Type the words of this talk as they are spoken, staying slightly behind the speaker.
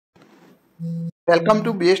Welcome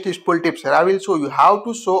to BestusefulTips. Here I will show you how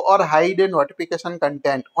to show or hide a notification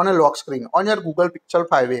content on a lock screen on your Google Pixel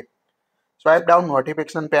 5a. Swipe down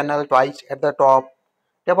notification panel twice at the top.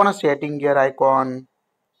 Tap on a setting gear icon.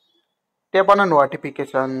 Tap on a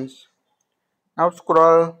notifications. Now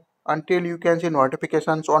scroll until you can see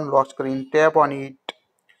notifications on lock screen. Tap on it.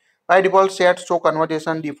 By default, set show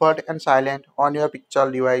conversation default and silent on your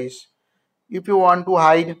Pixel device. If you want to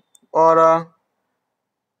hide or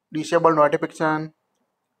disable notification,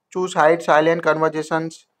 choose hide silent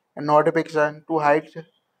conversations and notification to hide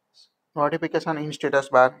notification in status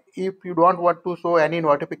bar. If you don't want to show any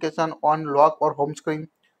notification on lock or home screen,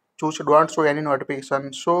 choose don't show any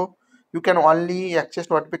notification. So you can only access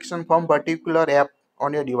notification from particular app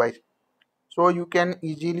on your device. So you can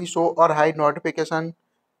easily show or hide notification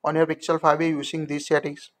on your Pixel 5a using these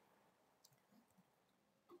settings.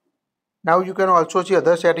 Now you can also see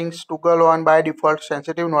other settings. Toggle on by default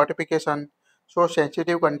sensitive notification. So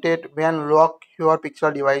sensitive content when lock your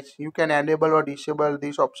Pixel device. You can enable or disable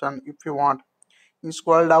this option if you want. You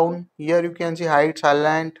scroll down here, you can see hide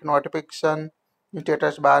silent notification in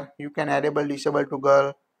status bar. You can enable disable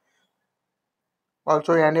toggle.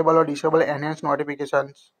 Also enable or disable enhanced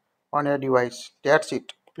notifications on your device. That's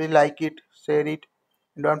it. Please like it, share it,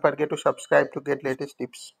 and don't forget to subscribe to get latest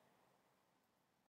tips.